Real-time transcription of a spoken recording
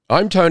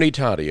I'm Tony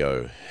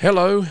Tardio.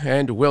 Hello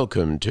and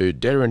welcome to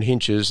Darren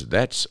Hinch's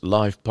That's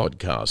Life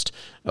podcast,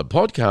 a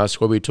podcast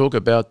where we talk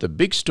about the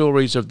big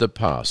stories of the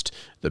past,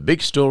 the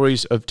big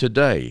stories of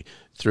today,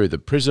 through the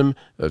prism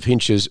of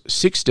Hinch's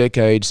 6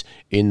 decades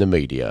in the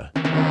media.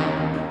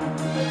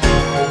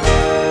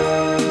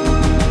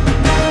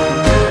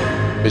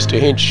 Mr.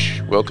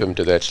 Hinch, welcome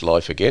to That's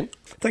Life again.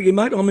 Thank you,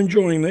 mate. I'm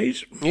enjoying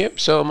these. Yep,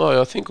 so am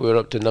I. I think we're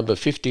up to number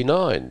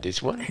 59,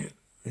 this one.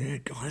 Yeah,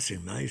 God, that's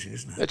amazing,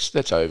 isn't it?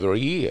 That's over a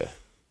year.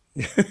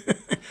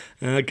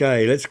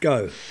 Okay, let's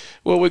go.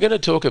 Well, we're going to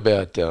talk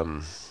about,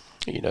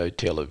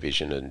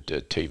 television and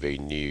TV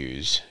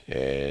news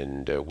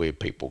and where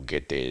people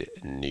get their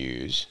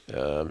news.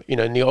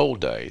 In the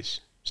old days,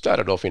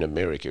 started off in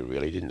America,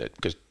 really, didn't it?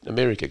 Because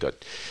America got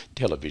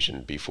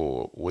television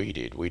before we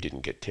did. We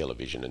didn't get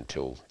television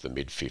until the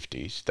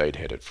mid-50s. They'd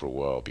had it for a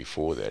while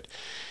before that.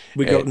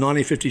 We got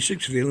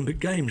 1956 for the Olympic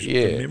Games, from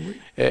memory.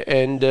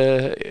 And,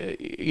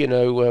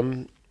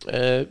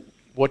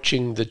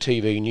 watching the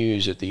TV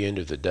news at the end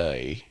of the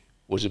day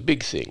was a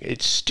big thing.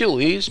 It still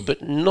is,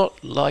 but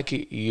not like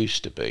it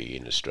used to be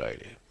in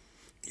Australia.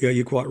 Yeah,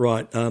 you're quite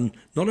right. Not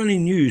only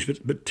news,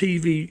 but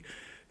TV,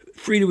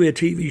 free-to-air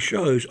TV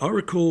shows. I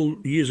recall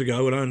years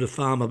ago when I owned a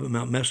farm up at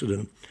Mount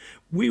Macedon,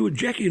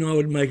 Jackie and I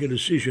would make a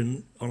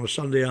decision on a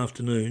Sunday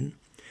afternoon.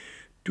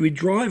 Do we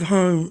drive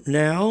home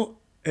now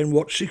and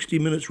watch 60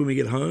 Minutes when we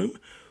get home,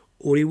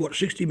 or do you watch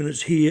 60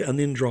 Minutes here and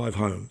then drive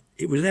home?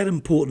 It was that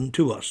important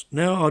to us.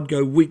 Now I'd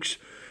go weeks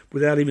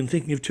without even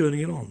thinking of turning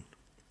it on.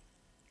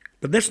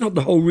 But that's not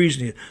the whole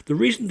reason here. The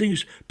reason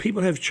is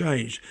people have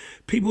changed.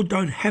 People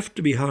don't have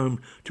to be home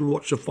to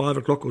watch the 5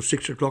 o'clock or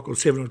 6 o'clock or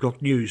 7 o'clock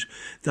news.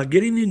 They're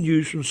getting their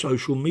news from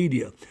social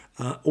media.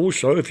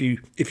 Also, if you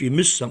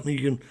miss something,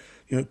 you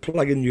can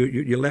plug in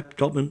your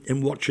laptop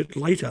and watch it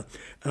later.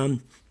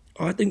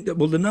 I think that,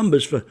 the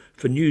numbers for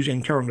news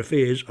and current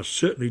affairs are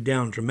certainly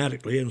down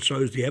dramatically, and so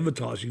is the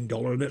advertising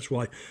dollar, and that's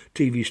why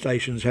TV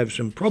stations have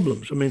some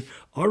problems. I mean,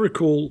 I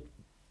recall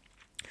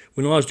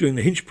when I was doing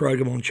the Hinch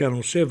program on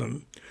Channel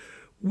 7,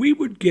 we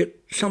would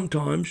get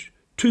sometimes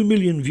 2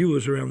 million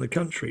viewers around the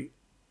country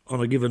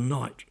on a given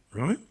night,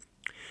 right?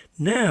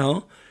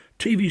 Now,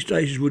 TV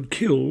stations would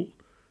kill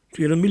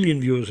to get 1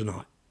 million viewers a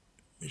night.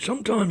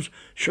 Sometimes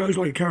shows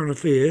like A Current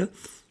Affair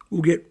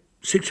will get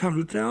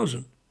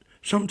 600,000.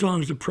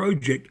 Sometimes the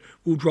project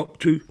will drop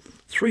to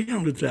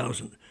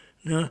 300,000.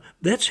 Now,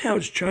 that's how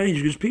it's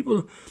changed, because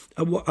people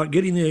are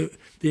getting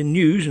their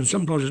news, and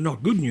sometimes it's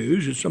not good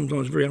news, it's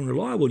sometimes very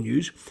unreliable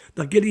news.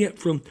 They're getting it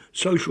from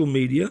social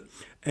media,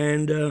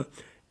 and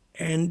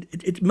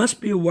it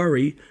must be a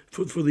worry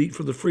for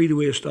the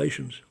free-to-air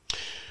stations.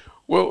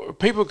 Well,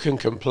 people can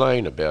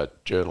complain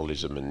about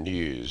journalism and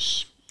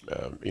news.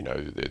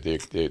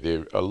 There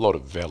are a lot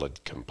of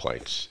valid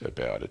complaints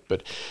about it,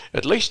 but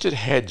at least it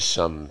had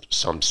some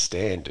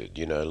standard,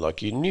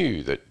 like you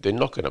knew that they're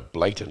not going to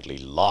blatantly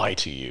lie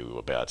to you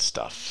about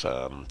stuff.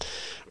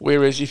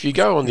 Whereas if you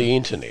go on the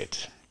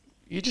internet,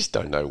 you just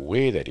don't know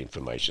where that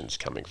information's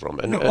coming from.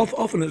 And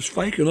often it's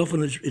fake, and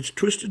often it's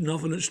twisted, and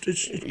often it's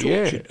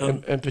tortured.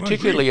 Yeah, and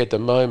particularly at the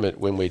moment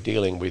when we're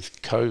dealing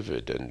with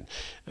COVID and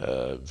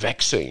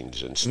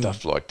vaccines and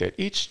stuff like that,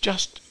 it's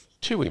just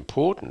too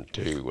important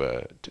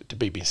to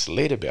be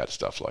misled about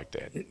stuff like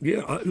that. Yeah,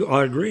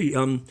 I agree.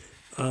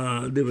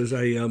 There was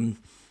a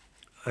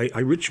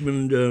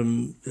Richmond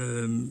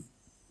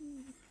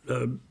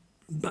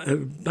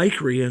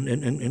bakery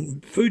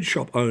and food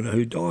shop owner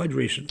who died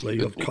recently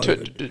of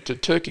COVID. The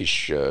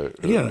Turkish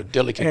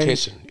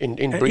delicatessen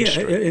in Bridge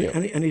Street.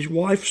 And his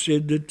wife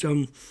said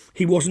that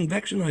he wasn't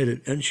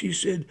vaccinated, and she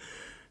said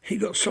she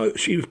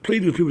was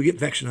pleading with people to get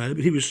vaccinated,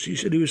 but she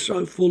said he was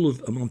so full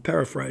of, I'm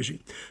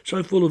paraphrasing,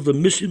 so full of the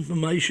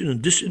misinformation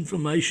and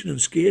disinformation and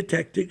scare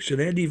tactics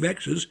and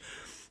anti-vaxxers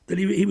that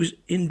he was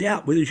in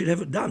doubt whether he should have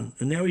it done,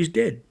 and now he's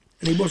dead.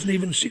 And he wasn't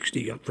even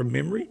 60 from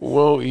memory.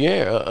 Well,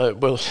 yeah.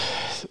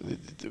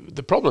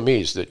 The problem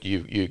is that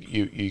you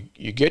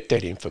get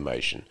that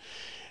information,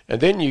 and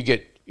then you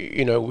get,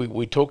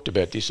 we talked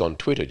about this on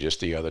Twitter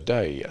just the other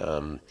day.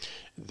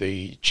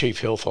 The Chief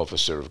Health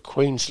Officer of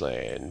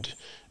Queensland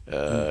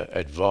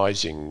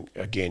advising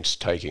against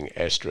taking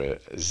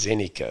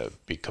AstraZeneca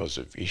because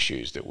of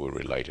issues that were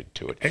related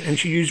to it. And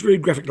she used very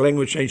graphic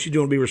language, saying she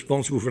didn't want to be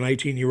responsible for an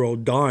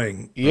 18-year-old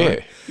dying. Yeah,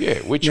 right? yeah.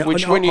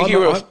 When you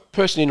hear a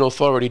person in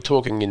authority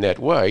talking in that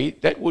way,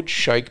 that would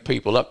shake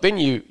people up. Then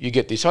you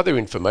get this other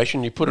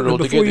information, you put it all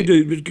together. Before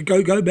you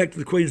do, go back to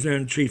the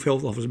Queensland Chief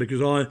Health Officer,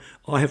 because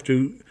I have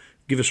to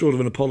give a sort of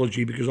an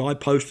apology, because I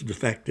posted the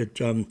fact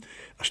that a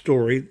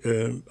story,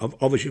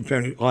 obviously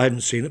apparently I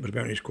hadn't seen it, but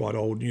apparently it's quite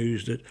old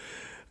news, that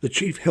the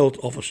Chief Health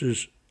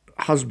Officer's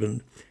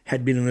husband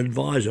had been an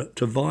advisor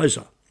to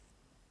Pfizer.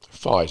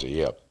 Pfizer,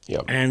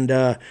 yeah. And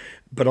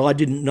but I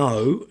didn't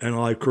know, and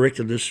I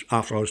corrected this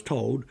after I was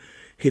told,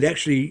 he'd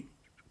actually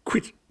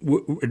quit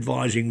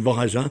advising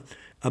Pfizer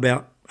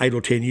about 8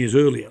 or 10 years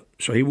earlier.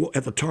 So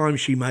at the time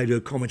she made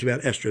her comment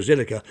about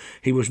AstraZeneca,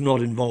 he was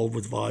not involved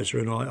with Pfizer,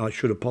 and I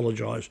should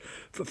apologise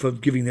for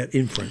giving that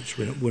inference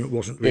when it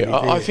wasn't really there.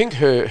 I think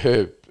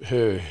her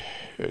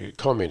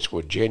comments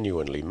were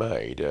genuinely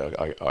made.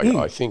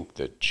 I think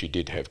that she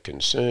did have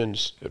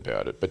concerns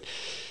about it, but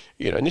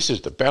and this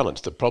is the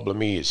balance. The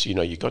problem is,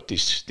 you've got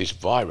this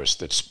virus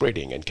that's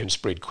spreading and can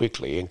spread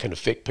quickly and can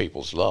affect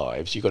people's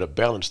lives. You've got to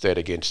balance that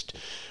against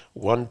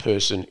one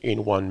person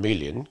in 1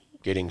 million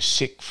getting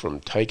sick from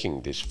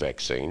taking this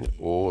vaccine,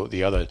 or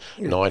the other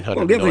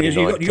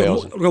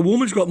 999,000. A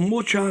woman's got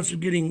more chance of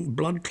getting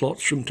blood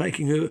clots from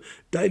taking her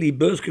daily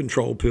birth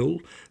control pill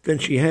than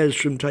she has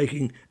from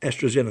taking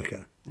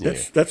AstraZeneca.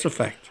 That's a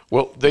fact.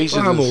 Well, these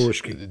are more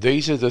risky.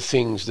 These are the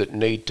things that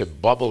need to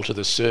bubble to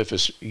the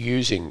surface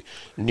using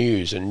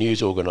news and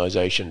news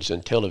organisations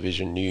and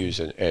television news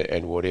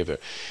and whatever.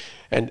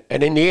 And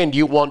in the end,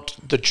 you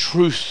want the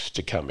truth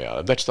to come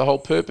out. That's the whole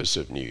purpose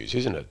of news,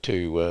 isn't it?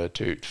 For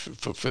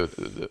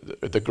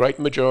the great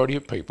majority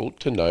of people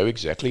to know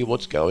exactly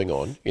what's going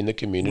on in the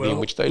community in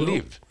which they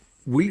live.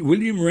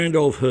 William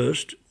Randolph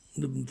Hearst,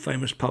 the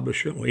famous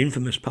publisher or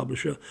infamous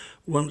publisher,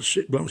 once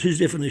his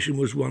definition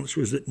was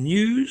that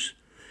news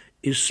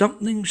is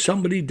something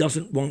somebody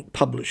doesn't want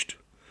published.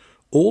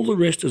 All the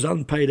rest is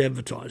unpaid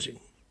advertising.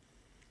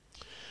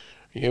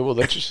 Yeah, well,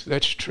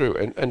 that's true.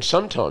 And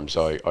sometimes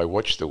I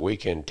watch the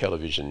weekend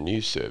television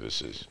news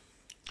services,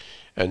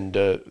 and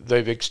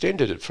they've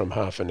extended it from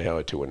half an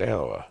hour to an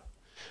hour.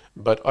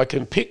 But I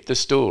can pick the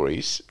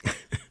stories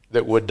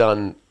that were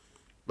done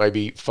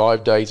maybe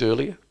 5 days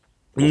earlier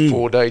or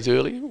 4 days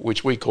earlier,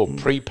 which we call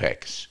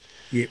pre-packs.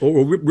 Yeah,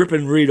 or rip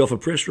and read off a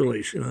press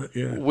release,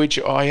 Yeah. Which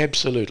I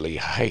absolutely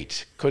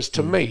hate, because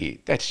to me,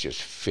 that's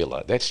just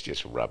filler. That's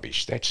just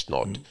rubbish. That's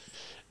not...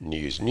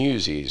 News.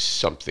 News is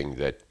something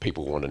that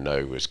people want to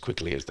know as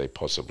quickly as they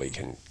possibly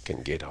can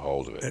get a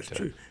hold of it. That's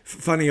true.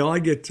 Funny, I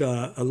get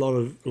a lot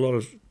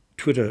of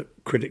Twitter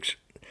critics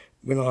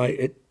when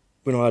I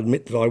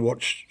admit that I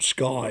watch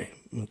Sky.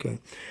 Okay,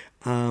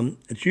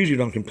 it's usually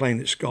when I'm complaining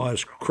that Sky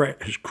has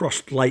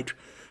crossed late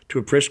to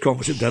a press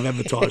conference that they've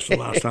advertised for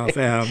the last half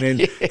hour, and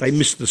then they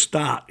miss the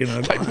start.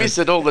 They miss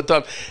it all the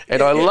time,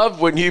 and I love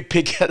when you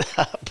pick it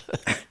up.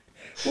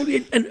 Well,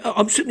 and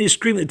I'm sitting there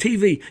screaming at the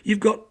TV.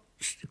 You've got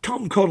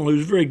Tom Connell,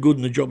 who's very good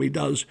in the job he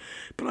does,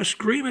 but I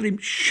scream at him,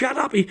 shut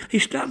up. He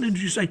started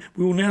to say,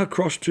 we will now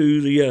cross to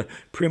the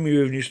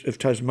Premier of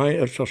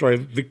Tasmania,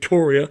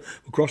 Victoria.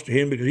 We'll cross to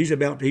him because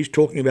he's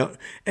talking about,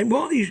 and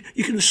while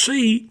you can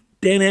see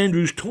Dan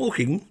Andrews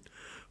talking,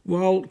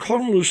 while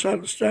Connell is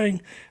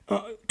saying,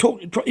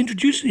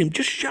 introducing him,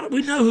 just shut up,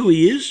 we know who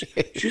he is.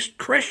 Just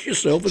crash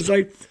yourself and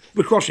say,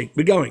 we're crossing,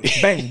 we're going,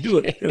 bang, do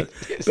it.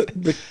 Yes. But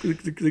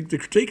the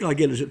critique I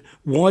get is that,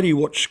 why do you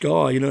watch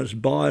Sky? It's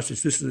biased,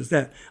 it's this and it's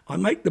that. I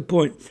make the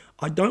point,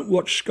 I don't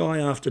watch Sky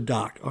after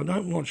dark. I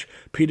don't watch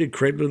Peter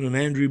Credlin and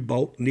Andrew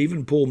Bolt and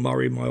even Paul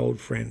Murray, my old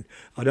friend.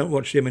 I don't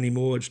watch them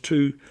anymore. It's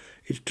too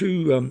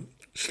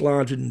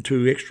slanted and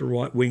too extra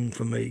right wing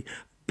for me.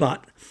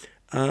 But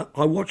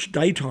I watch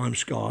daytime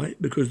Sky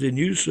because their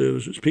news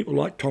services, people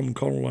like Tom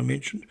Connell I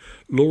mentioned,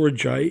 Laura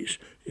Jays,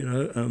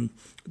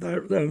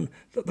 they're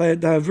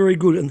very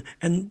good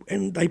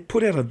and they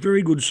put out a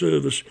very good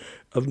service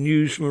of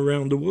news from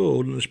around the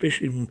world, and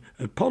especially from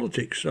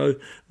politics. So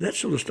that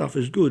sort of stuff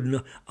is good.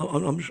 And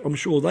I'm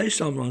sure they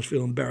sometimes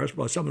feel embarrassed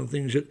by some of the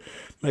things that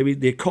maybe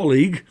their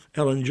colleague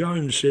Alan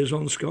Jones says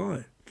on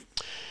Sky.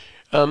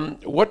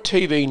 What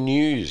TV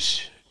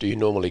news do you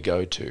normally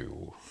go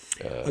to?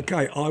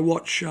 Okay, I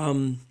watch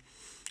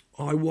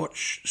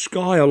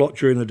Sky a lot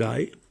during the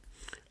day.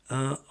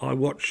 I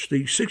watch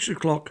the 6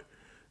 o'clock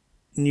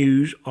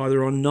news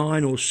either on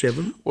 9 or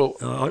 7. Well,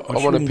 I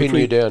want to pin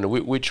you down.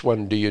 Which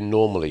one do you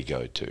normally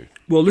go to?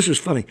 Well, this is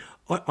funny.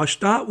 I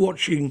start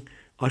watching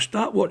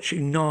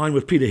 9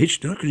 with Peter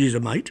Hitchner because he's a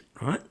mate,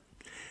 right?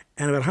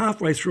 And about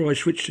halfway through, I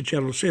switch to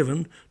Channel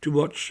 7 to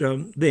watch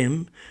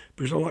them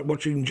because I like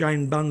watching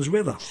Jane Bunn's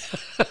weather.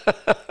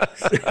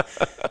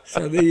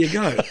 So there you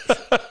go.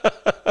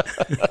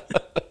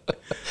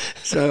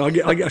 So I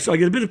get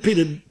a bit of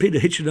Peter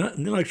Hitchner,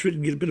 and then I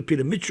get a bit of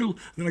Peter Mitchell, and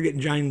then I get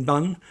Jane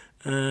Bunn,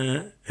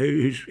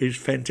 who's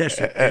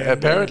fantastic.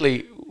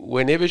 Apparently,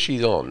 whenever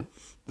she's on,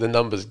 the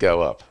numbers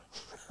go up.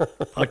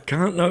 I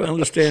can't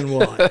understand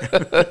why.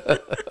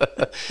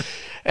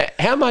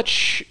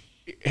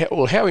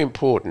 How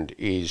important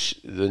is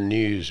the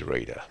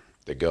newsreader,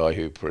 the guy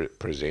who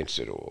presents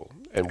it all,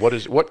 and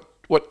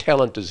what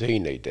talent does he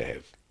need to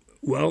have?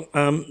 Well,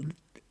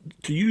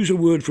 to use a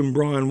word from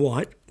Brian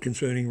White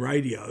concerning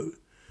radio,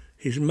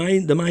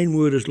 the main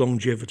word is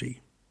longevity.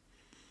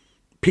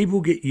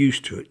 People get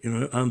used to it,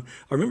 I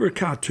remember a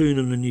cartoon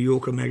in the New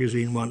Yorker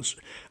magazine once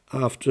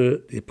after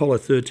the Apollo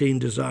 13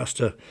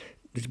 disaster,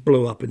 which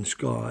blew up in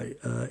Sky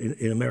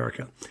in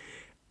America.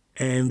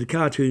 And the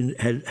cartoon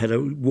had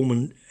a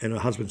woman and her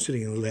husband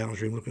sitting in the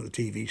lounge room looking at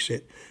the TV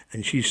set,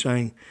 and she's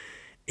saying,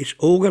 it's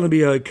all going to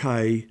be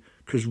okay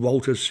because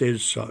Walter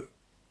says so.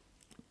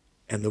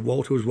 And the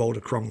Walter was Walter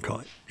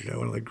Cronkite,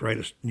 one of the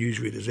greatest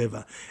newsreaders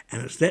ever.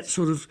 And it's that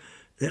sort of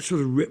that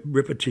sort of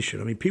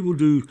repetition. I mean, people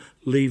do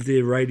leave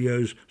their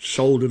radios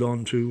soldered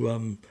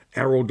onto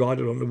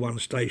arrowdited onto one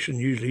station.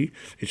 Usually,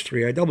 it's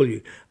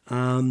 3AW.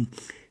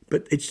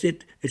 But it's the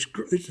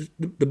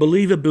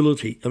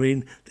believability. I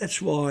mean,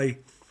 that's why.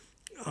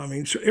 I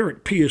mean, so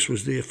Eric Pierce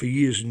was there for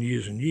years and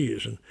years and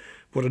years, and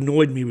what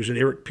annoyed me was that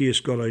Eric Pierce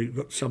got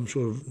some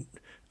sort of,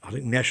 I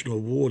think, national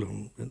award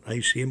on an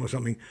ACM or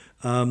something,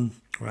 or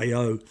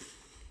AO,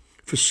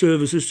 for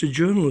services to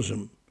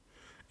journalism.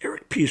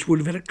 Eric Pierce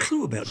wouldn't have had a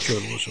clue about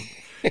journalism.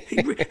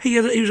 He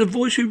was a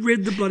voice who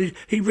read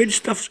he read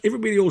stuff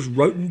everybody else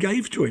wrote and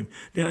gave to him.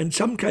 Now, in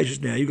some cases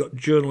now, you've got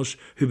journalists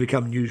who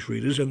become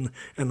newsreaders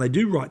and they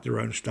do write their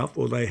own stuff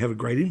or they have a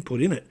great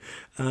input in it.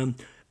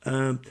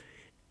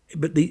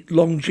 But the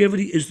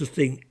longevity is the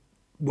thing.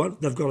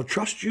 They've got to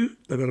trust you,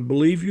 they've got to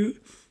believe you,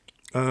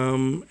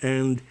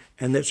 and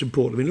that's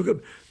important. I mean, look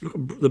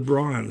at the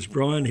Bryans,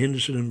 Brian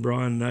Henderson and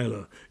Brian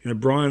Naylor. You know,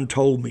 Brian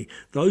told me.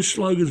 Those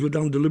slogans were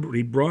done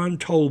deliberately. Brian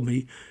told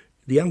me.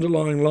 The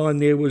underlying line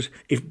there was,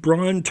 if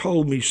Brian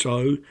told me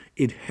so,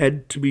 it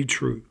had to be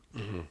true.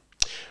 Mm-hmm.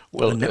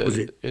 Well, and that was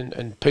it.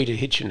 And Peter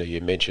Hitchener,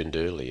 you mentioned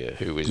earlier,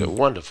 who is a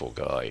wonderful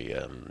guy.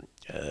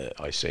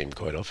 I see him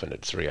quite often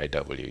at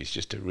 3AW. He's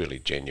just a really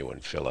genuine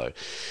fellow.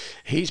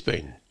 He's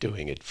been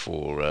doing it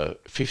for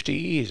 50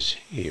 years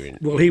here in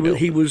Melbourne.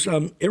 He was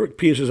Eric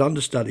Pierce's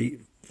understudy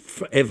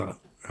forever,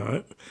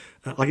 right?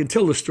 I can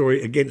tell the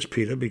story against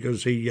Peter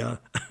because he,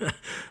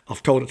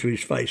 I've told it to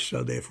his face,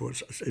 so therefore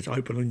it's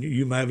open, and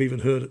you may have even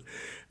heard it.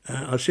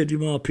 I said to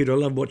him, "Oh, Peter, I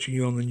love watching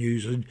you on the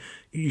news. And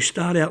you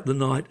start out the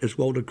night as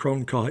Walter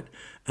Cronkite,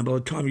 and by the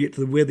time you get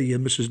to the weather, you're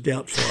Mrs.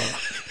 Doubtfire."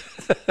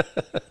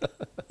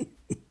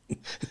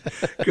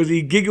 Because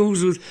he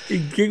giggles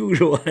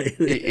away.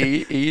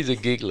 He is a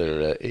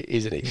giggler,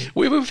 isn't he?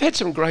 We've had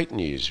some great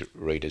news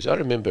readers. I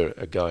remember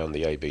a guy on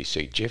the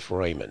ABC, Jeff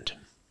Raymond.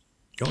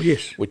 Oh,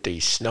 yes. With the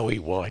snowy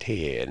white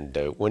hair, and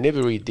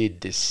whenever he did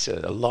this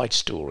a light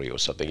story or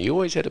something, he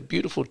always had a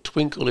beautiful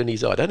twinkle in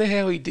his eye. I don't know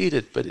how he did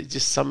it, but it's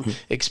just some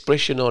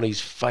expression on his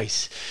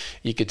face.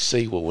 You could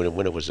see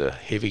when it was a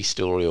heavy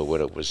story or when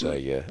it was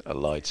a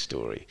light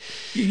story.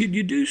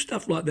 You do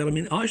stuff like that. I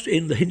mean, I used to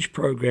end the Hinch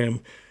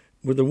program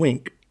with a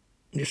wink.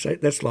 You say,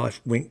 "That's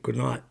life, wink, good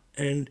night."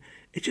 And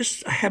it's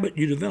just a habit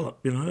you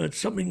develop, you know. It's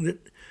something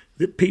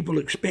that people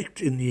expect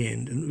in the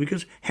end, and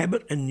because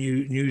habit and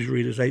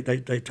newsreaders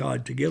they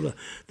tied together.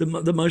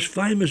 The most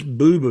famous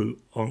boo-boo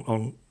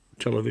on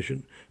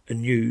television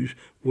and news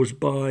was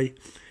by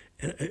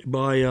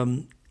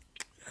an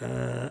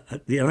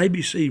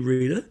ABC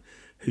reader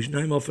whose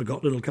name I've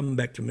forgotten. It'll come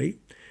back to me,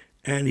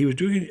 and he was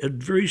doing a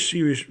very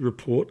serious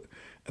report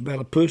about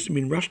a person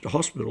being rushed to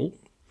hospital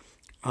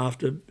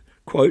after,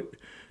 quote,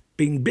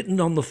 being bitten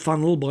on the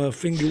funnel by a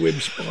fingerweb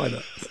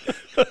spider.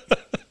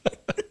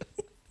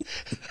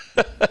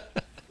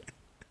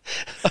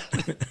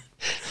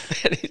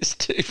 That is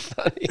too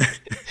funny.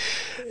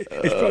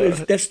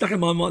 That stuck in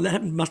my mind.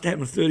 That must have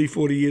happened 30,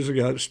 40 years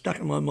ago. It's stuck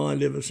in my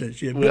mind ever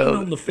since. Yeah, bitten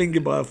on the finger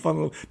by a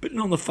funnel, bitten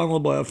on the funnel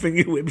by a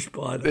fingerweb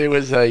spider. There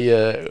was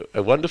a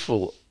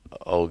wonderful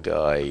old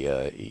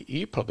guy.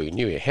 You probably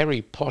knew him,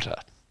 Harry Potter.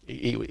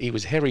 He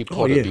was Harry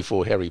Potter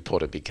before Harry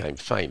Potter became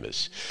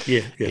famous.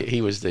 Yeah.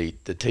 He was the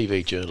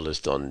TV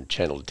journalist on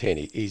Channel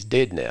 10. He's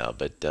dead now,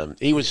 but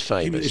he was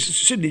famous.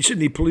 He was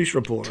Sydney police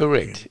reporter.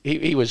 Correct. Yeah.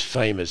 He was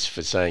famous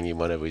for saying in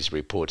one of his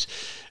reports,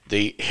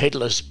 "The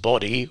headless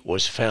body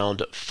was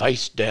found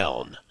face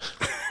down."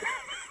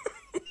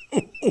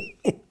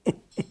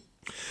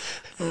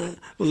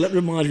 Well, that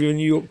reminds me of a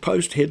New York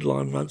Post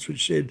headline once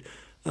which said,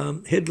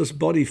 "Headless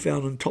body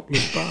found in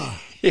topless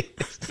bar." Yes,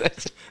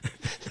 that's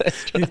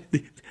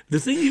right. The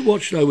thing you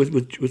watch, though, with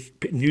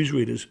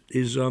newsreaders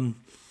is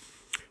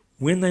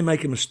when they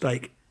make a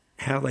mistake,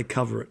 how they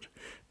cover it.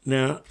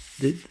 Now,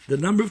 the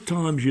number of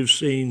times you've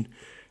seen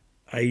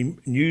a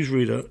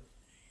newsreader,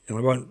 and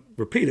I won't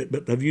repeat it,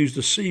 but they've used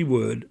the C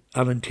word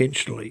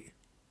unintentionally,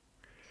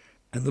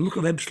 and the look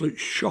of absolute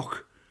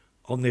shock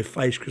on their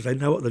face because they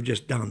know what they've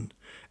just done,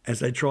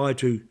 as they try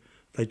to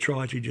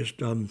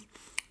just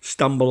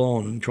stumble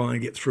on and try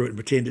and get through it and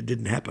pretend it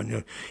didn't happen. You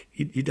know,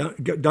 you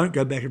don't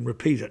go back and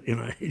repeat it. You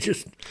know, you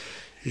just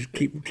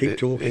keep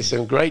talking. There's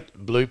some great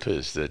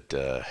bloopers that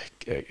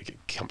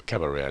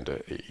come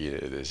around.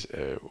 There's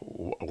a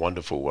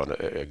wonderful one.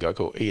 A guy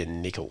called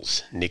Ian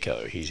Nichols,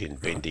 Nico. He's in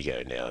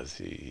Bendigo now.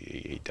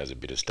 He does a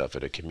bit of stuff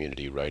at a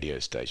community radio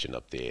station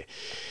up there.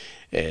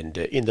 And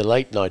in the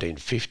late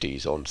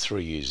 1950s on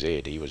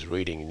 3UZ, he was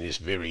reading this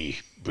very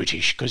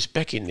British, because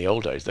back in the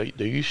old days, they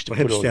used to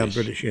put on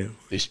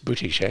this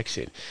British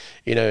accent,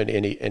 you know,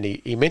 and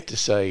he meant to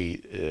say,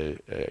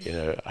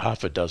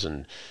 half a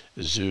dozen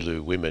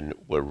Zulu women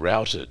were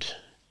routed.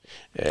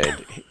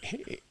 And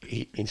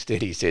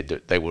instead he said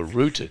that they were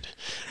rooted.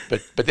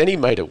 But then he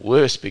made it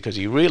worse because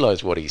he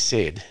realised what he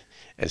said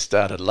and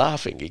started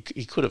laughing.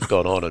 He could have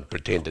gone on and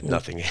pretended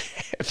nothing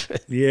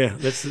happened. Yeah,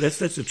 that's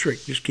the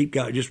trick. Just keep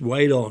going. Just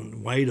wait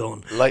on. Late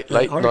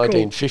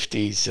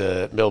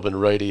 1950s Melbourne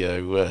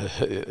radio,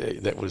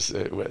 that was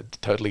a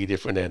totally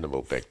different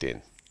animal back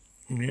then.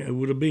 Yeah, it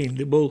would have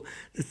been. Well,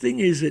 the thing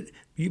is that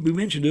we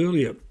mentioned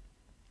earlier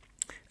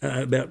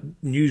about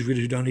newsreaders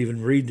who don't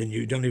even read the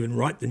news, don't even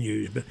write the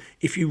news. But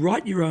if you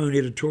write your own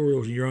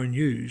editorials and your own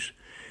news,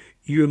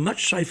 you're in a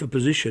much safer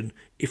position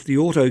if the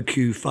auto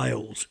cue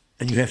fails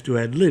and you have to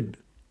ad lib.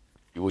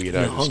 Well, you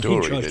know the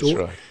story, that's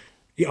right.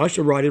 Yeah, I used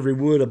to write every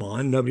word of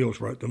mine. Nobody else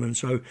wrote them. And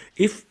so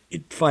if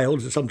it failed,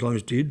 as it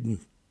sometimes did, and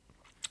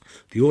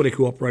the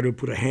audio operator would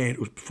put a hand, it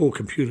was before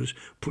computers,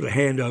 put a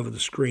hand over the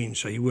screen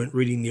so you weren't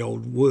reading the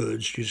old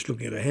words, you're just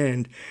looking at a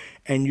hand,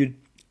 and you'd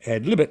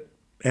ad lib it.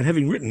 And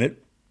having written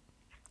it,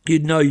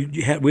 you'd know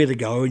you had where to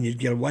go and you'd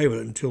get away with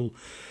it until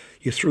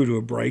you're through to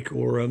a break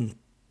or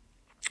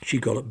she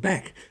got it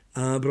back.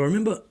 But I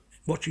remember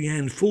watching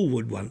Anne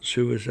Fulwood once,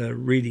 who was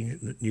reading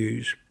the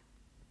news,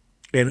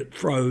 and it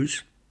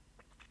froze,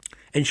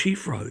 and she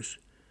froze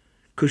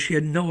because she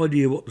had no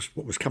idea what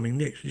was coming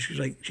next.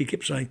 She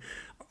kept saying,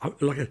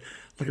 like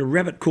a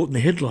rabbit caught in the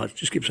headlights.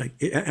 Just kept saying,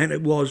 and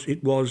it was,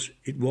 and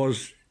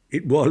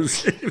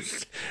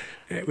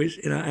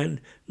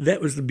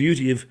that was the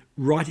beauty of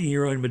writing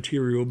your own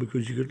material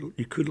because you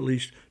could at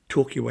least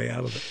talk your way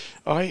out of it.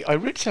 I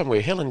read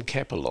somewhere Helen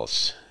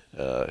Kapelos,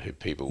 who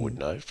people would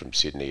know from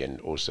Sydney and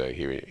also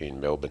here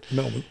in Melbourne.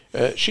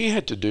 She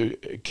had to do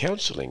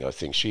counselling, I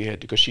think.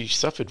 Because she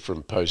suffered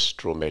from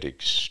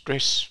post-traumatic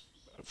stress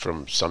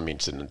from some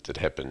incident that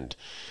happened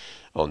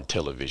on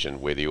television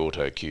where the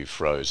auto cue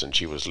froze and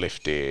she was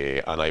left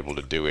there unable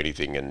to do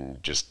anything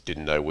and just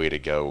didn't know where to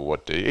go or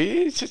what to.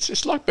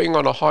 It's like being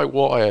on a high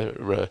wire,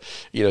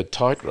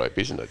 tightrope,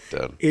 isn't it?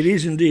 It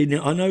is indeed.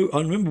 Now I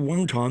remember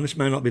one time, this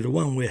may not be the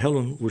one, where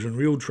Helen was in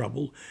real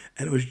trouble,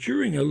 and it was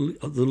during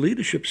the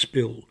leadership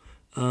spill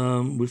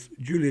with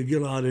Julia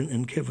Gillard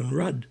and Kevin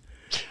Rudd.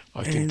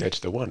 I think that's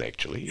the one,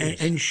 actually. Yes.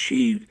 And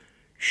she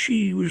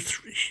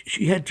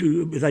had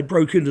to. They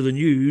broke into the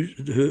news,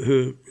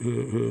 her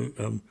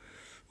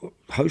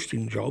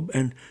hosting job,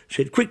 and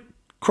said, "Quick,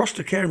 cross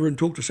the camera and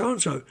talk to so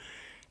and so,"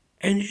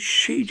 and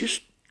she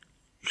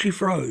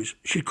froze.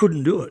 She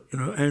couldn't do it,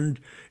 and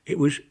it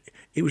was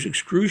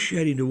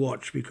excruciating to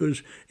watch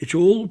because it's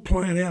all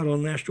playing out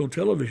on national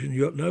television.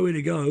 You got nowhere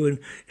to go, and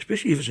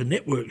especially if it's a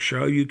network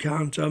show, you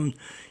can't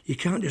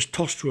just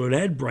toss through an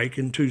ad break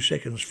in 2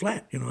 seconds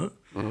flat,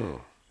 Mm.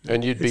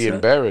 And you'd be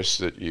embarrassed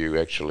that you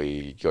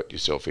actually got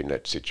yourself in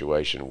that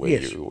situation where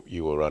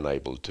you were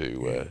unable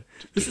to.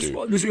 This is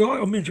a guy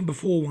I mentioned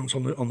before once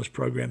on this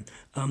program.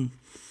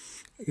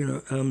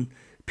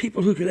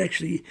 People who could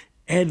actually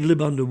ad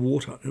lib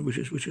underwater, which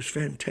is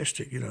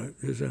fantastic.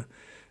 There's a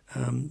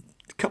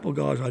couple of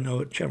guys I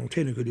know at Channel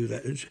 10 who could do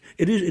that.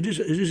 It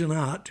is an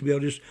art to be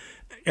able to just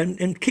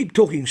and keep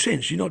talking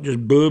sense. You're not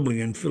just burbling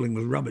and filling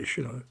with rubbish.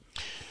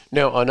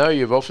 Now I know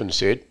you've often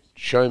said,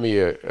 show me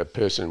a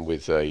person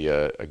with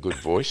a good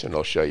voice and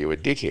I'll show you a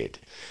dickhead.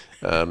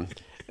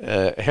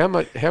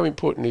 How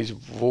important is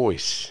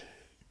voice?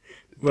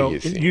 Well,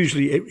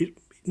 usually,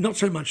 not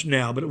so much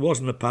now, but it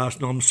was in the past.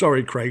 And I'm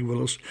sorry, Craig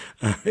Willis.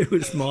 It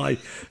was my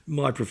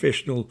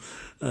professional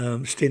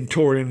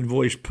stentorian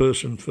voice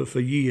person for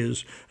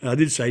years. I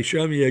did say,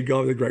 show me a guy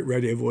with a great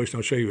radio voice and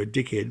I'll show you a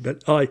dickhead.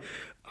 But I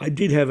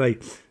did have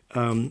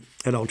an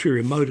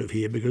ulterior motive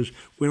here because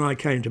when I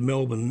came to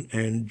Melbourne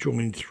and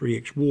joined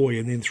 3XY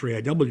and then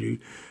 3AW,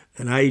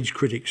 an age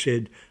critic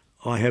said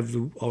I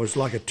was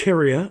like a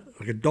terrier,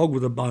 like a dog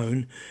with a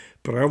bone,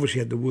 but I obviously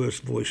had the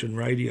worst voice in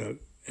radio.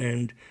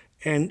 And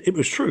it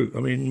was true. I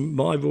mean,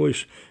 my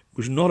voice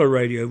was not a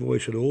radio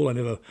voice at all. I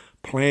never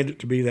planned it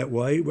to be that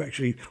way.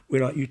 Actually,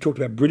 you talked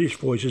about British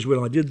voices, when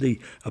I did the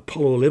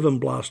Apollo 11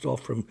 blast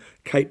off from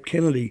Cape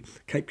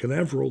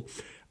Canaveral,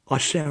 I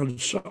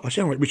sounded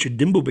like Richard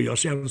Dimbleby. I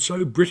sounded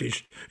so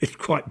British. It's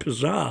quite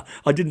bizarre.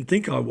 I didn't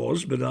think I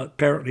was, but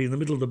apparently in the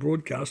middle of the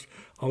broadcast,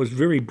 I was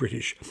very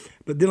British.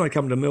 But then I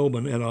come to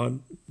Melbourne,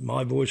 and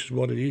my voice is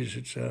what it is.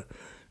 It's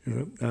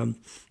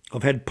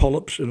I've had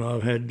polyps, and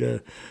I've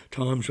had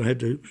times I had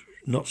to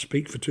not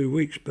speak for 2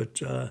 weeks. But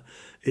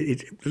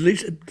at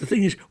least the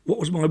thing is, what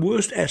was my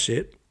worst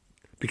asset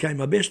became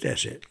my best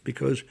asset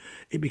because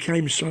it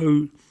became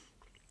so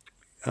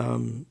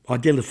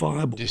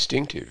identifiable,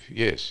 distinctive.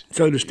 Yes,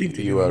 so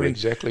distinctive. You are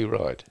exactly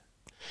right.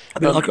 I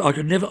mean,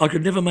 I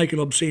could never make an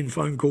obscene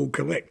phone call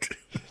collect.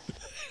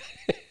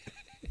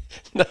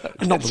 No,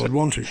 not that I'd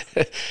want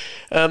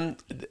to.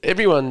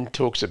 Everyone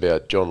talks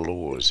about John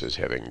Laws as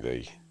having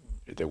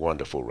the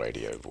wonderful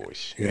radio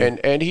voice,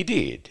 and he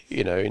did.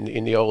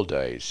 In the old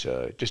days,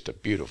 just a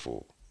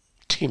beautiful,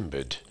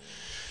 timbered,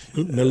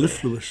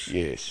 mellifluous.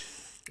 Yes.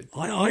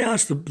 I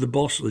asked the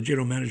boss, the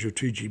general manager of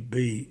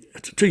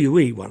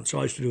 2UE once.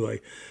 I used to do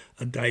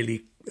a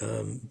daily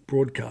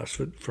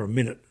broadcast for a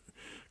minute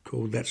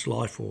called That's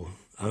Life or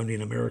Only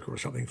in America or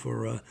something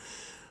for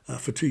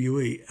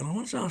 2UE. And I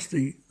once asked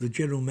the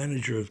general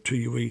manager of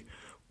 2UE,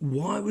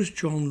 why was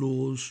John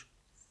Laws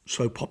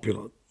so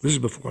popular? This is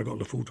before I got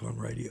to full-time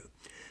radio.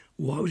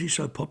 Why was he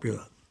so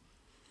popular?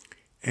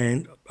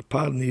 And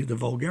pardon the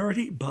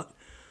vulgarity, but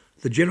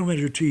the general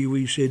manager of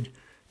 2UE said,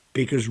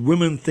 because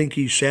women think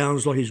he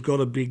sounds like he's got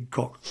a big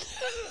cock.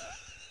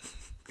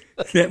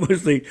 That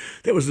was the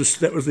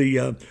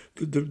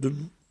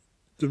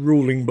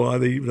ruling by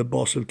the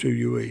boss of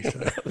 2UE. So.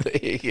 There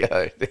you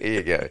go. There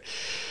you go.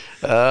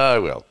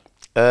 Well,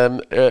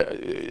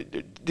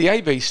 the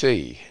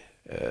ABC,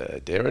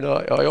 Darren,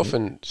 I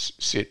often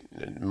sit.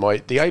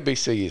 The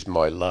ABC is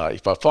my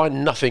life. If I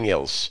find nothing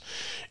else,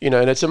 and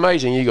it's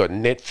amazing. You got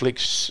Netflix,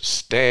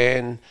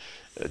 Stan,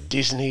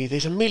 Disney.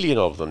 There's a million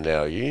of them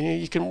now.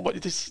 You can watch.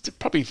 There's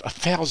probably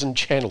 1,000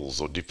 channels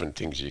or different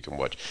things you can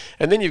watch,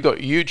 and then you've got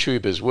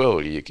YouTube as well,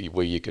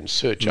 where you can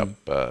search up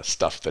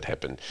stuff that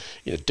happened.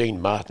 Dean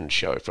Martin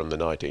show from the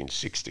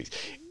 1960s.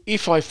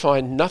 If I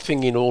find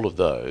nothing in all of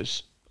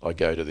those, I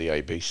go to the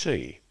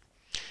ABC.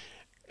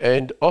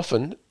 And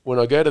often, when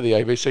I go to the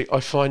ABC,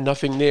 I find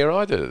nothing there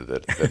either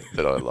that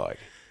I like.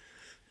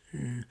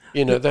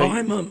 They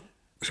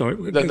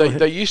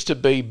used to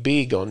be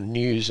big on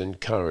news and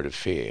current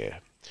affair.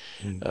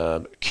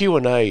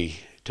 Q&A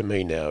to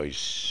me now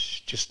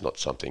is just not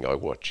something I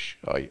watch.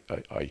 I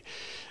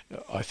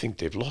think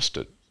they've lost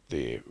it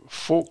there.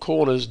 Four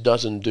Corners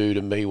doesn't do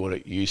to me what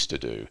it used to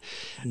do.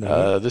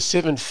 No. The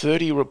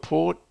 7:30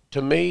 report,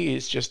 to me,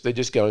 is they're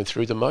just going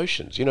through the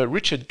motions.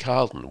 Richard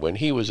Carlton, when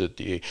he was at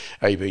the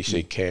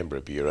ABC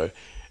Canberra Bureau,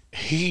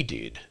 he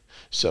did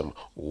some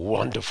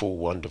wonderful,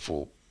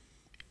 wonderful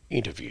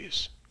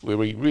interviews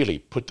where he really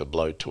put the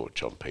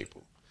blowtorch on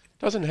people.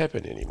 Doesn't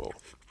happen anymore.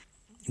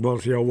 Well,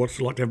 it's what's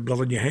it like to have blood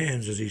on your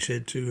hands, as he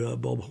said to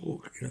Bob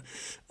Hawke.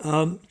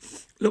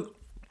 Look,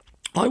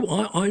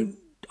 I'm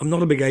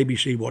not a big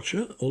ABC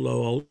watcher,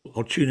 although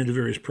I'll tune into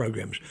various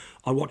programs.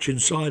 I watch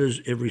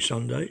Insiders every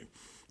Sunday.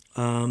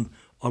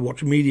 I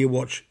watch Media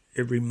Watch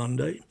every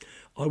Monday.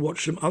 I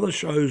watch some other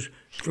shows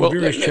from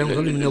various channels. I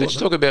don't even know let's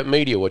talk about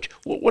Media Watch.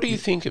 What do you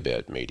think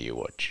about Media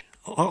Watch?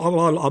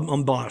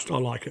 I'm biased. I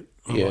like it.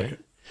 I like it.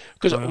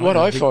 Because what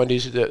I find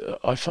is that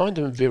I find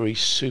them very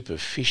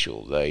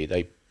superficial.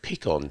 They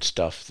pick on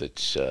stuff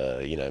that's,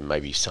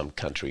 maybe some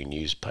country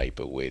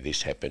newspaper where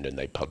this happened and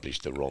they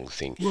published the wrong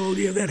thing. Well,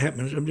 yeah, that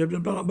happens.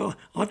 But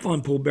I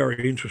find Paul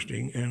Barry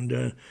interesting,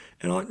 and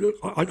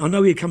I know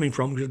where you're coming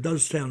from because it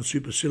does sound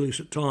supercilious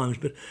at times,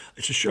 but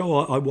it's a show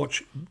I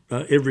watch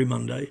every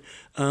Monday.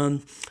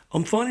 I'm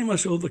finding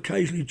myself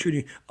occasionally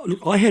tuning. Look,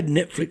 I had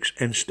Netflix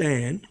and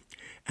Stan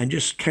and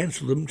just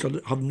cancelled them. So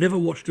I've never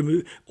watched a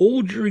movie.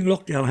 All during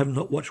lockdown, I have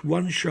not watched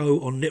one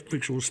show on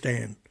Netflix or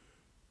Stan.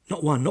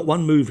 Not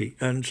one movie.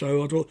 And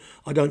so I thought,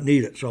 I don't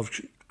need it, so I've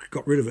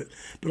got rid of it.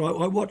 But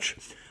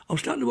I'm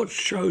starting to watch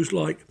shows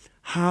like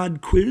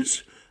Hard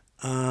Quiz.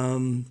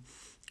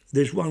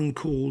 There's one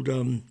called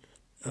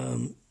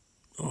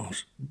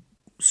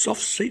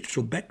Soft Seats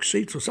or Back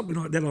Seats or something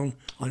like that on.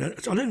 I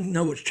don't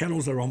know which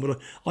channels they're on, but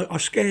I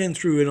scan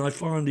through and I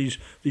find these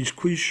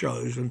quiz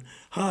shows, and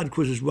Hard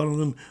Quiz is one of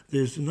them.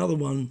 There's another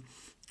one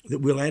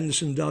that Will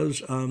Anderson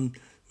does,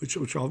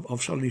 which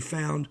I've suddenly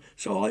found.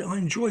 So I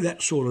enjoy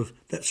that sort of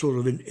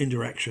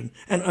interaction.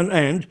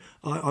 And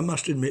I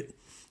must admit,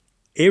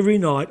 every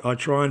night I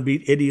try and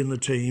beat Eddie and the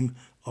team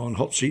on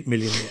Hot Seat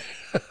Millionaire.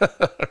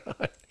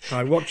 Right.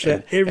 I watch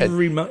that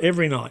every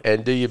night.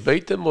 And do you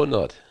beat them or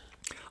not?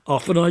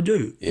 Often I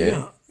do.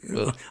 Yeah.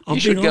 Well, you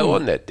should go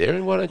on that,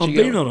 Darren. Why don't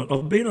you go?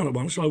 I've been on it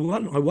once. I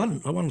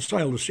won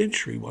Sail of the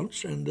Century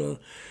once, and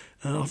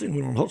I think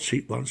we were on Hot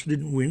Seat once. I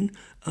didn't win.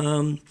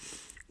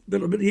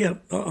 But yeah,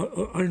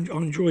 I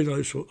enjoy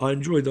those. I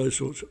enjoy those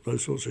sorts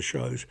of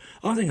shows.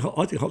 I think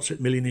Hot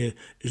Seat Millionaire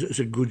is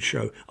a good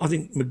show. I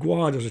think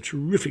Maguire does a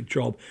terrific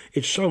job.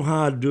 It's so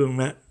hard doing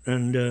that,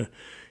 and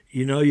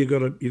you've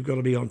got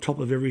to be on top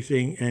of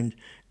everything,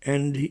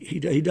 and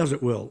he does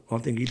it well. I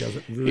think he does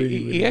it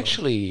really well. He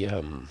actually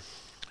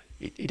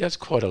he does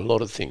quite a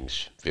lot of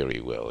things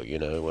very well.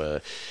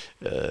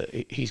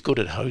 He's good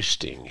at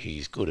hosting.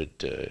 He's good at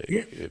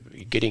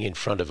getting in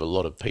front of a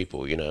lot of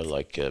people.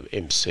 Like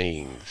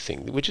emceeing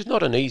thing, which is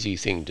not an easy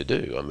thing to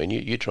do. I mean,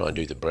 you try and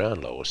do the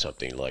Brownlow or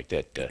something like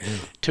that.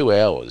 2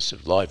 hours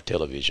of live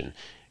television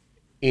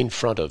in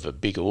front of a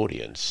big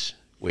audience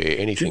where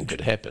anything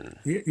could happen.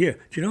 Yeah.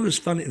 Do you know this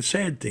funny and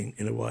sad thing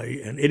in a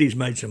way? And Eddie's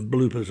made some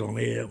bloopers on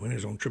air when he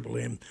was on Triple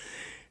M.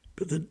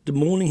 But the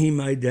morning he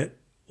made that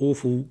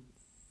awful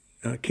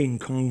King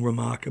Kong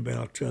remark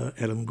about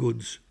Adam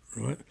Goodes,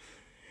 right?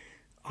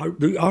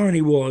 The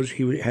irony was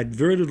he had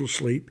very little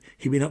sleep.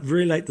 He'd been up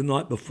very late the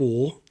night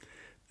before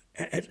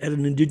at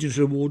an Indigenous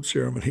award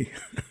ceremony.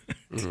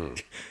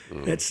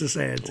 That's the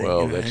sad thing.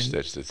 Well,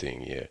 that's the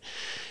thing. Yeah,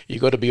 you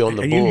got to be on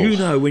the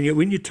ball.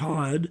 When you're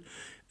tired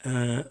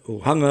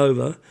or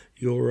hungover,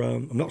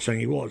 I'm not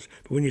saying he was,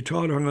 but when you're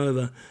tired or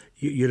hungover,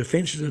 your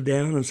defences are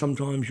down, and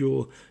sometimes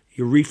your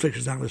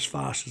reflexes aren't as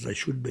fast as they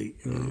should be.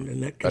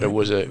 But it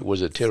was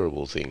a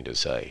terrible thing to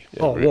say.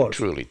 It was.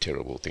 Truly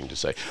terrible thing to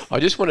say. I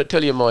just want to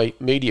tell you my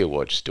Media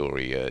Watch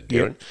story,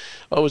 Darren.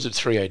 I was at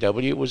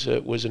 3AW.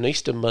 It was an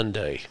Easter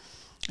Monday,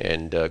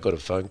 and I got a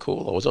phone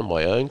call. I was on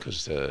my own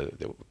because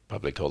the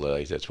public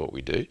holidays, that's what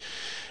we do.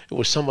 It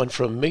was someone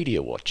from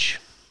Media Watch,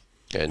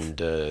 and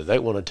they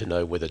wanted to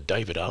know whether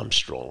David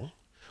Armstrong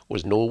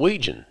was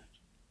Norwegian.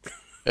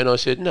 And I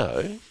said,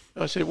 no,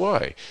 I said,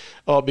 why?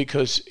 Oh,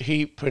 because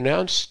he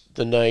pronounced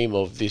the name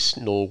of this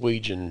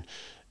Norwegian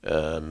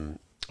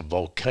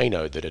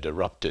volcano that had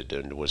erupted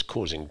and was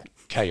causing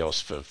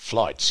chaos for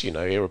flights,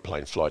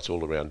 aeroplane flights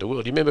all around the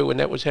world. You remember when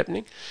that was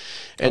happening?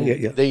 And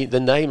yeah. the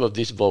name of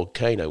this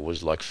volcano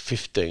was like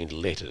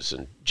 15 letters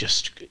and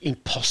just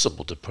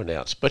impossible to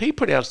pronounce. But he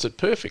pronounced it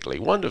perfectly,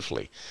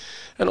 wonderfully.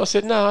 And I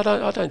said, no,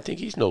 I don't think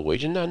he's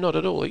Norwegian. No, not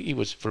at all. He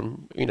was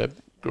from,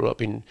 grew up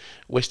in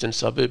western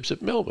suburbs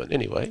of Melbourne.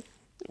 Anyway,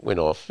 went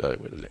off,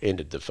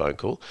 ended the phone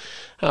call.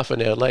 Half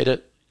an hour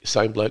later,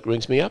 same bloke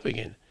rings me up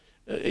again.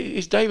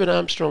 Is David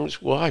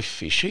Armstrong's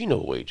wife, is she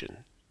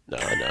Norwegian? No,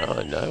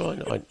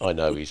 I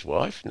know his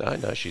wife.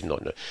 No, she's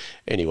not.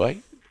 Anyway,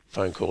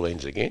 phone call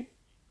ends again.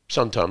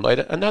 Sometime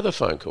later, another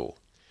phone call.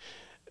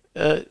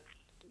 Did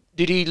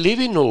he live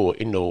in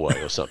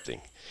Norway or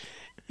something?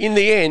 In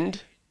the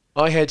end,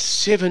 I had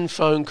 7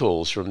 phone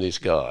calls from this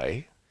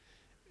guy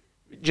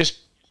just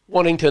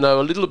wanting to know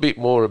a little bit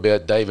more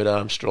about David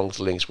Armstrong's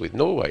links with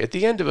Norway. At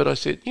the end of it, I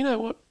said, you know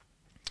what?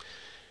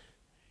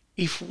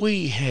 If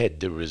we had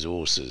the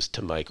resources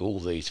to make all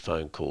these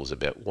phone calls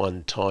about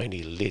one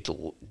tiny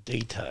little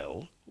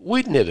detail,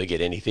 we'd never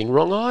get anything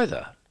wrong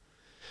either.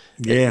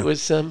 Yeah.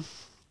 It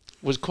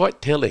was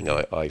quite telling,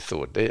 I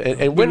thought.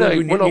 And when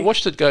I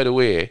watched it go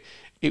to air,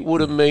 it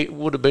would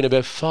have been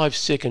about 5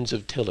 seconds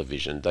of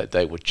television that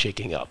they were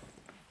checking up.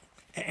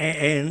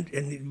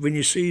 And when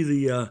you see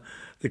the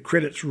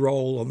credits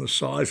roll on the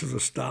size of the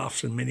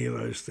staffs and many of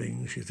those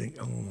things, you think,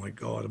 oh my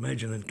God,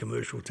 imagine in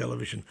commercial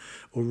television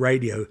or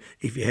radio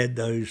if you had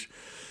those.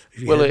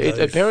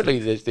 Apparently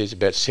there's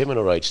about 7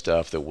 or 8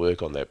 staff that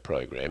work on that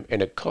program,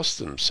 and it costs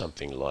them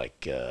something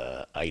like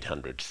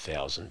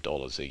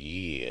 $800,000 a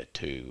year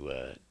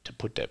to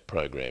put that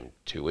program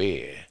to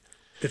air.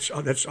 I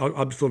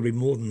thought it'd be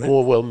more than that.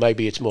 Or well,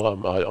 maybe it's more.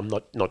 I'm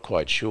not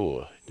quite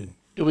sure.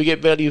 Do we get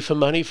value for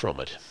money from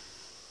it?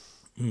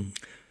 Mm.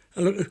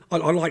 And look, I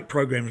like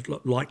programs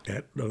like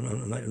that,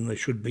 and they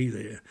should be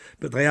there.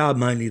 But they are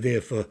mainly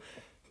there for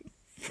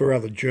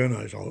other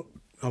journos,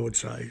 I would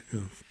say.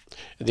 Yeah.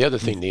 And the other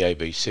thing the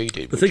ABC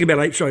did. But thinking about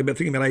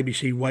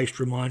ABC Waste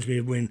reminds me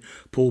of when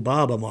Paul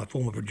Barber, my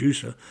former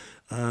producer,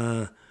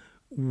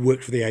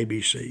 worked for the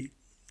ABC,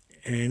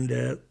 and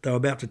they were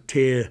about to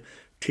tear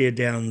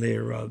down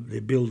their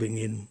building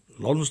in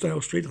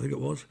Lonsdale Street, I think it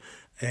was,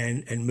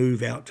 and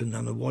move out to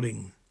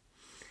Nunawading.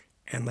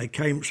 And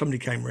somebody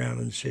came round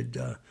and said,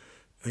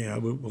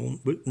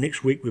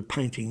 next week we're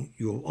painting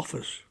your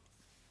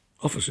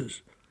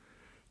offices.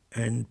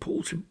 And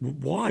Paul said,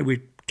 why?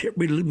 We're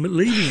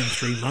leaving in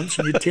 3 months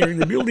and you're tearing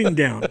the building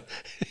down.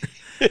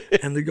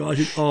 And the guy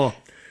said,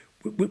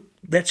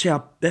 that's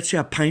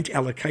our paint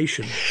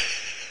allocation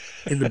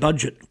in the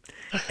budget.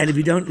 And if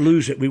you don't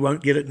lose it, we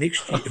won't get it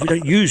next year. If we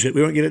don't use it,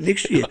 we won't get it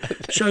next year.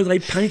 So they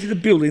painted a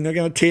building they're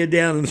going to tear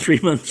down in 3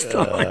 months'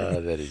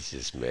 time. That is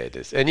just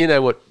madness. And you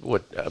know what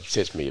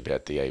upsets me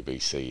about the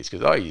ABC is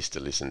because I used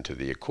to listen to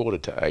the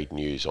 7:45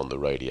 news on the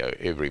radio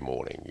every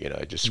morning,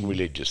 just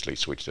religiously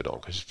switched it on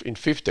because in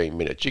 15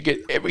 minutes you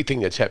get everything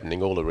that's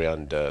happening all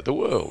around the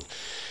world.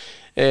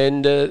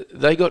 And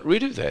they got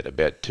rid of that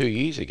about 2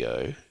 years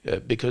ago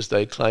because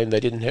they claimed they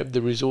didn't have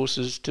the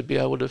resources to be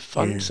able to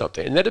fund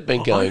something, and that had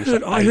been going for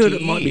 80 I heard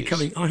it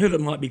years. I heard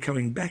it might be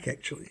coming back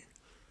actually.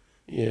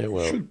 Yeah,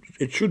 well,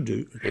 it should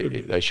do.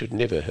 They should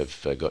never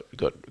have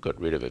got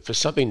rid of it for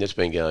something that's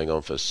been going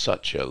on for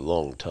such a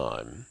long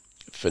time,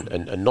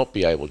 and not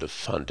be able to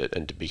fund it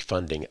and to be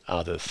funding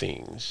other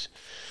things.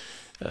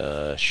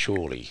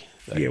 Surely.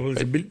 There's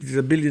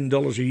 $1 billion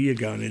a year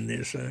going in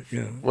there, so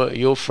yeah. Well,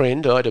 your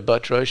friend Ida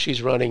Buttrose, she's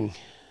running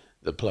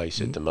the place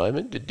at the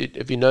moment.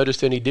 Have you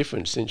noticed any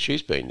difference since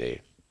she's been there?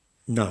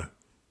 No.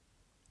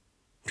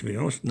 To be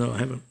honest, no, I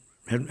haven't.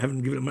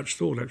 Haven't given it much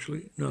thought,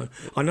 actually. No,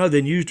 I know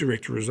their news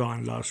director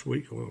resigned last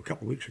week or a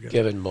couple of weeks ago.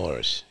 Gavin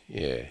Morris,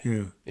 yeah.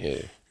 Well,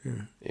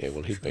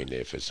 he's been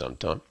there for some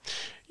time.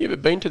 You ever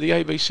been to the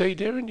ABC,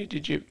 Darren?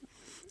 Did you?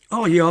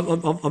 Oh yeah,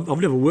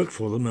 I've never worked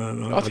for them.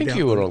 I think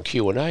you were on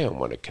Q&A on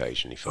one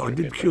occasion, if I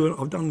remember.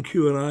 I've done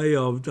Q&A.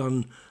 I've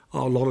done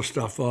a lot of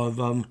stuff. I've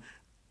done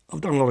a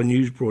lot of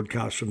news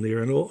broadcasts from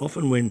there, and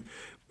often when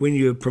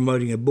you're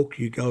promoting a book,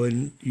 you go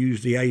and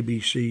use the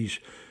ABC's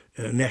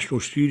national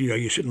studio.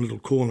 You sit in a little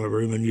corner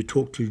room and you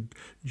talk to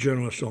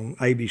journalists on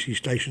ABC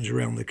stations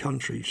around the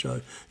country.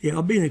 So yeah,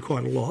 I've been there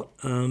quite a lot.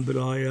 But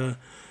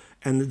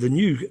and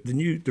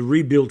the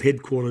rebuilt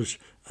headquarters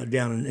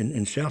down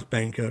in South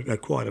Bank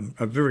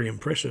are very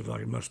impressive,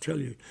 I must tell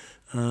you.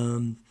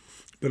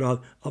 But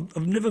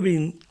I've never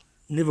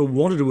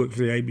wanted to work for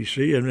the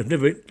ABC, and I've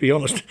never, to be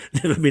honest,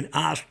 never been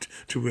asked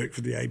to work for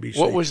the ABC.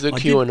 What was the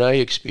Q&A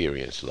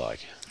experience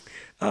like?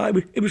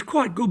 It was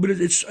quite good, but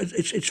it's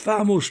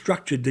far more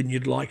structured than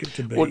you'd like it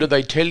to be. Well, do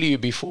they tell you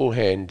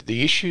beforehand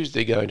the issues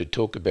they're going to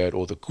talk about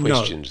or the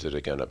questions that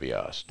are going to be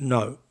asked?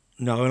 No,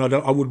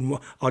 and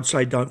I'd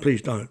say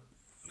please don't.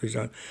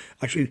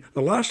 Actually,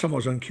 the last time I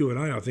was on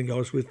Q&A, I think I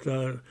was with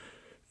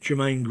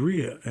Germaine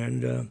Greer,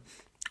 and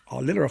I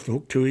let her off the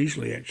hook too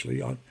easily,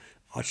 actually. I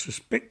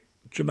suspect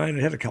Germaine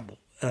had a couple,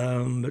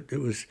 but it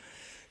was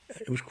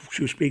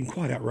she was being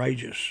quite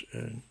outrageous.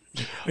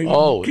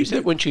 Oh, is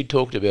that when she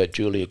talked about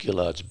Julia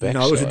Gillard's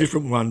backside? No, it was a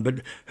different one.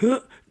 But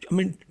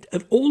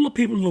of all the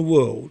people in the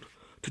world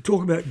to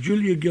talk about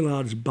Julia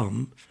Gillard's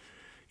bum,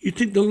 you'd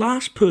think the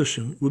last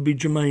person would be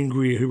Germaine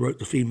Greer, who wrote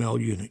The Female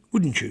Eunuch,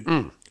 wouldn't you?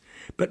 Mm.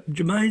 But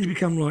Germaine's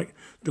become like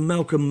the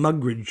Malcolm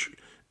Muggeridge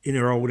in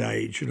her old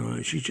age,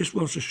 She just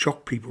wants to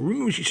shock people.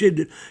 Remember she said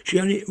that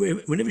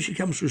whenever she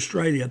comes to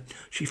Australia,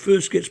 she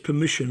first gets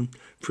permission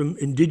from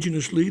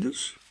Indigenous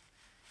leaders,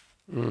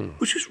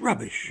 which is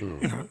rubbish,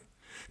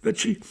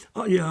 But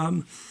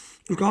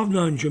look, I've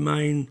known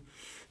Germaine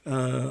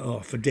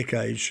for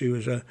decades. She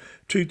was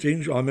two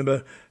things. I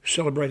remember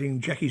celebrating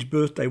Jackie's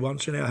birthday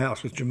once in our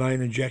house with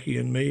Germaine and Jackie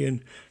and me,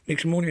 and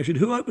next morning I said,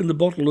 "Who opened the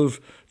bottle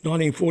of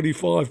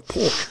 1945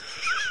 port?"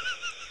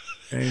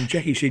 And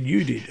Jackie said,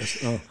 "You did." I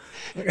said, "Oh,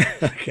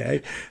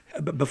 okay."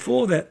 But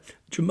before that,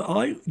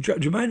 Germaine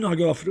and I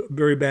got off to a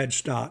very bad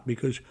start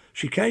because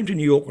she came to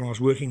New York when I was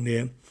working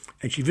there,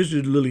 and she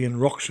visited Lillian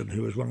Roxon,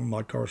 who was one of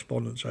my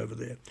correspondents over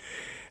there.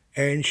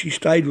 And she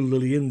stayed with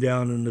Lillian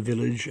down in the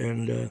village,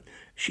 and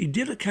she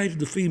dedicated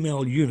The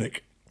Female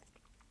Eunuch,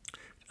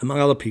 among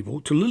other people,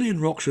 to Lillian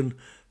Roxon,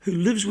 who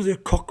lives with her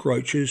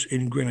cockroaches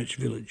in Greenwich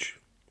Village.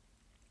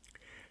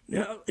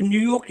 Now, in New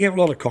York, you have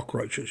a lot of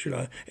cockroaches,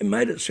 It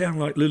made it sound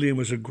like Lillian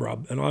was a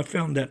grub, and I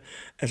found that,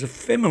 as a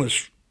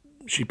feminist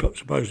she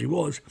supposedly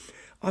was,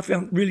 I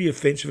found it really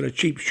offensive and a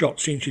cheap shot,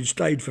 seeing she'd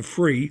stayed for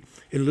free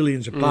in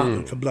Lillian's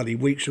apartment for bloody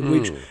weeks and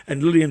weeks,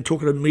 and Lillian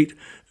took her to meet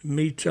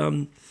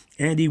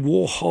Andy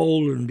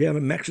Warhol and down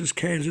in Max's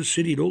Kansas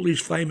City and all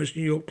these famous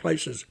New York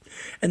places.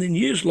 And then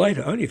years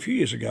later, only a few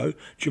years ago,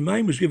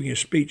 Germaine was giving a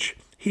speech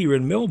here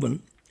in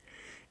Melbourne,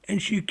 and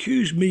she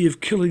accused me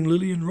of killing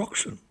Lillian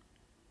Roxon.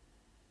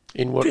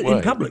 In what way?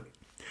 In public.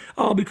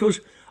 Oh, because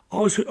I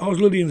was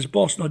Lillian's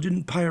boss and I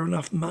didn't pay her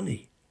enough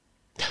money.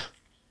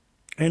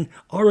 And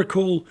I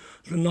recall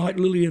the night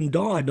Lillian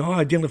died, and I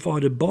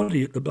identified her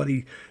body at the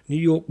bloody New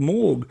York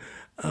morgue,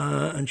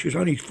 and she was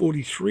only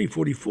 43,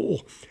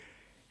 44.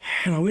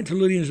 And I went to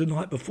Lillian's the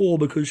night before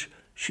because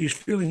she's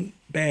feeling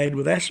bad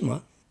with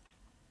asthma,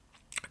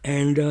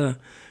 and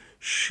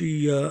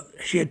she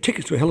had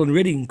tickets to a Helen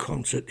Reddy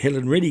concert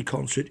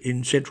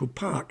in Central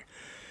Park.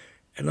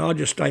 And I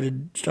just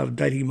started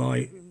dating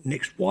my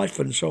next wife,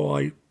 and so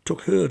I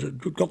got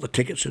the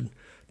tickets and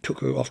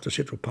took her off to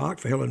Central Park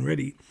for Helen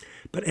Reddy.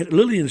 But at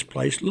Lillian's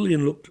place,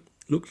 Lillian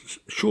looked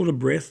short of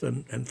breath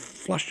and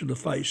flushed in the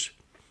face.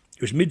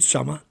 It was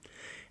midsummer.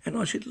 And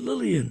I said,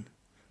 "Lillian,"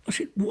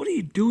 "what are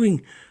you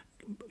doing?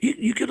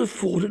 You could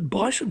afford it.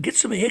 Get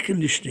some air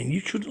conditioning. You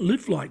shouldn't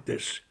live like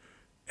this."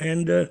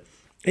 And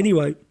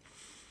anyway,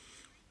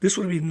 this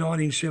would have been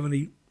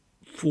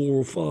 1974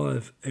 or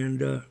 5,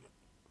 and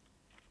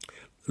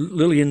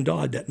Lillian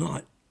died that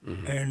night.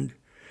 Mm-hmm. And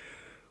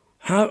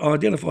I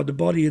identified the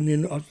body, and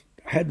then I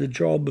had the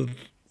job of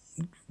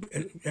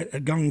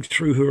going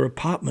through her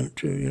apartment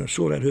to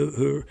sort out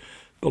her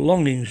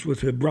belongings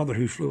with her brother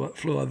who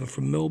flew over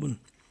from Melbourne.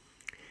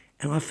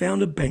 And I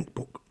found a bank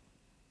book.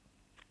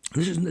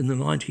 This is in the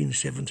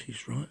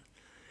 1970s, right?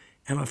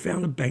 And I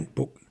found a bank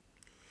book,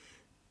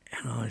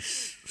 and I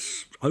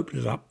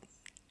opened it up,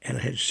 and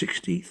it had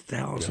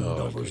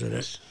 $60,000 in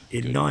it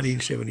in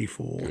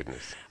 1974.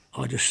 Goodness.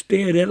 I just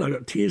stared at it. I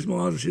got tears in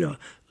my eyes. I said, "Oh,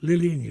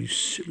 Lillian, you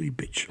silly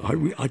bitch."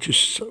 I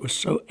just was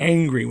so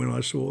angry when I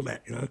saw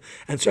that,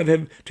 And so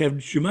to have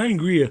Germaine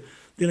Greer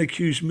then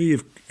accuse me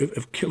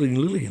of killing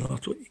Lillian, I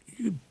thought,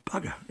 you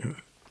bugger.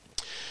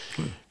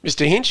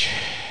 Mr. Hinch,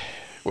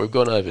 we've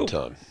gone over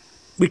time.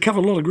 We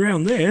covered a lot of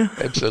ground there.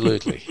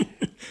 Absolutely.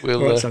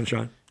 We'll All right,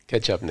 sunshine.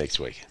 catch up next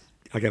week.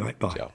 Okay, mate. Bye. Ciao.